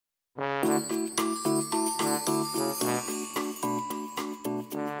Good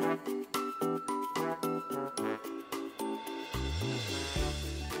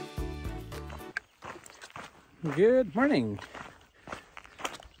morning.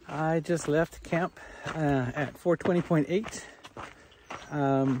 I just left camp at 420.8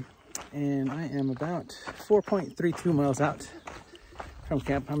 and I am about 4.32 miles out from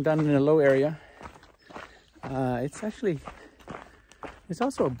camp. I'm down in a low area. It's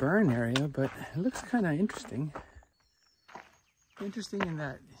also a burn area, but it looks kind of interesting. Interesting in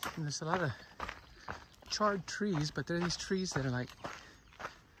that there's a lot of charred trees, but there are these trees that are like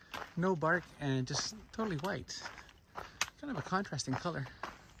no bark and just totally white. Kind of a contrasting color.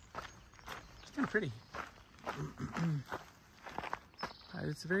 It's kind of pretty.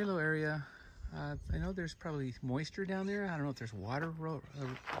 It's a very low area. I know there's probably moisture down there. I don't know if there's water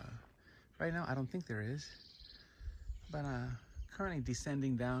right now. I don't think there is. But currently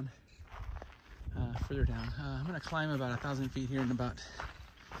descending down, further down. I'm going to climb about 1,000 feet here in about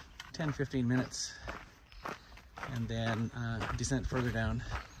 10-15 minutes. And then descend further down.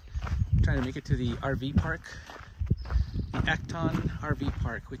 Trying to make it to the RV park, the Pinecone RV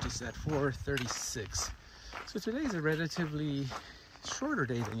park, which is at 4:36. So today is a relatively shorter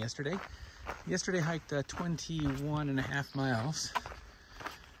day than yesterday. Yesterday hiked 21.5 miles,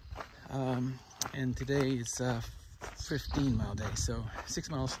 and today it's a 15-mile day, so 6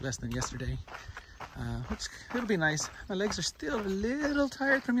 miles less than yesterday. Which it'll be nice. My legs are still a little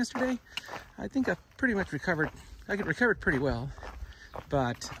tired from yesterday. I think I've pretty much recovered. I recovered pretty well.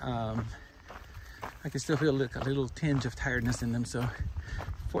 But I can still feel a little tinge of tiredness in them. So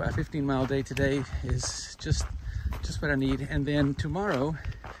for a 15-mile day today is just what I need. And then tomorrow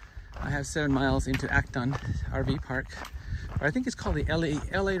I have 7 miles into Pinecone RV Park. Or I think it's called the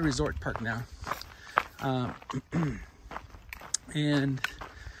LA Resort Park now. And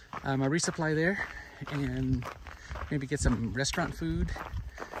I resupply there and maybe get some restaurant food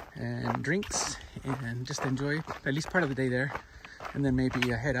and drinks and just enjoy at least part of the day there. And then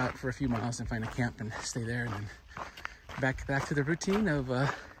maybe head out for a few miles and find a camp and stay there, and then back to the routine of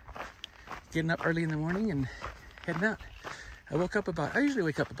getting up early in the morning and heading out. I usually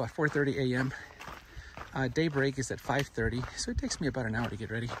wake up about 4:30 a.m. Daybreak is at 5:30, so it takes me about an hour to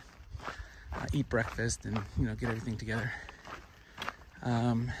get ready, eat breakfast, and get everything together.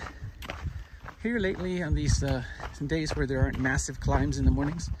 Here lately on these some days where there aren't massive climbs in the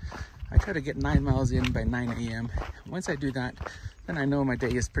mornings, I try to get 9 miles in by 9 a.m. Once I do that, then I know my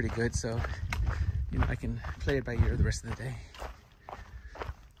day is pretty good, so I can play it by ear the rest of the day.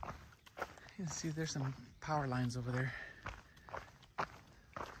 You can see there's some power lines over there.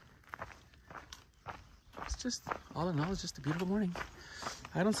 It's just, all in all, it's just a beautiful morning.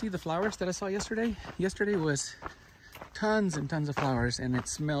 I don't see the flowers that I saw yesterday. Yesterday was tons and tons of flowers, and it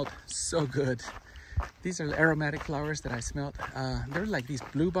smelled so good. These are aromatic flowers that I smelled. They're like these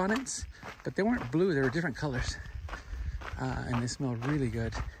blue bonnets, but they weren't blue, they were different colors. And they smelled really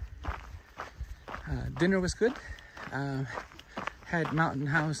good. Dinner was good. Had Mountain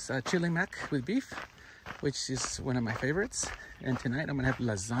House chili mac with beef, which is one of my favorites. And tonight I'm gonna have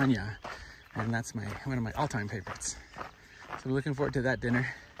lasagna, and that's one of my all-time favorites. So I'm looking forward to that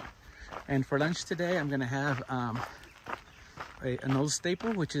dinner. And for lunch today, I'm gonna have an old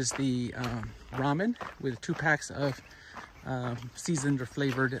staple, which is the ramen with 2 packs of seasoned or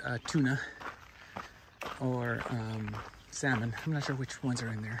flavored tuna or salmon. I'm not sure which ones are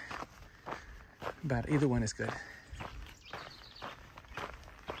in there, but either one is good.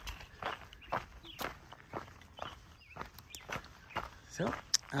 So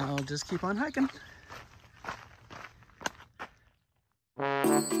I'll just keep on hiking.